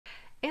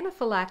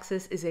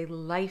Anaphylaxis is a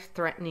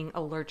life-threatening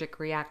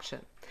allergic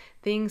reaction.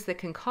 Things that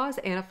can cause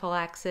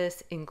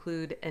anaphylaxis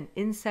include an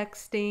insect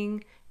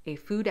sting, a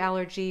food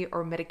allergy,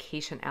 or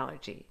medication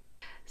allergy.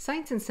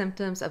 Signs and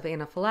symptoms of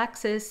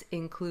anaphylaxis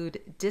include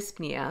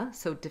dyspnea,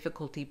 so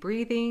difficulty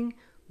breathing,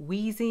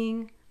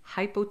 wheezing,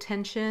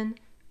 hypotension,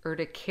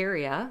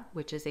 urticaria,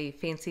 which is a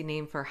fancy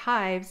name for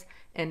hives,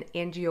 and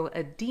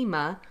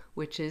angioedema,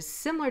 which is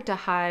similar to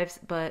hives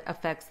but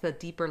affects the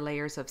deeper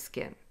layers of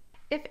skin.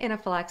 If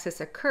anaphylaxis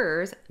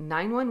occurs,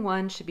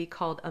 911 should be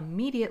called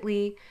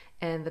immediately,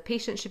 and the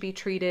patient should be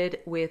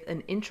treated with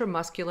an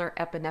intramuscular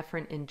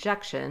epinephrine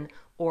injection,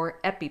 or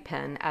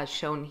EpiPen, as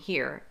shown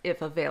here,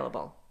 if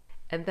available.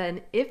 And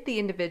then if the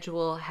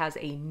individual has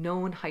a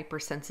known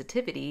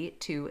hypersensitivity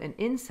to an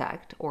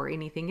insect or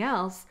anything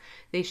else,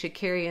 they should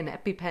carry an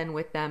EpiPen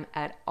with them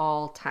at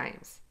all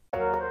times.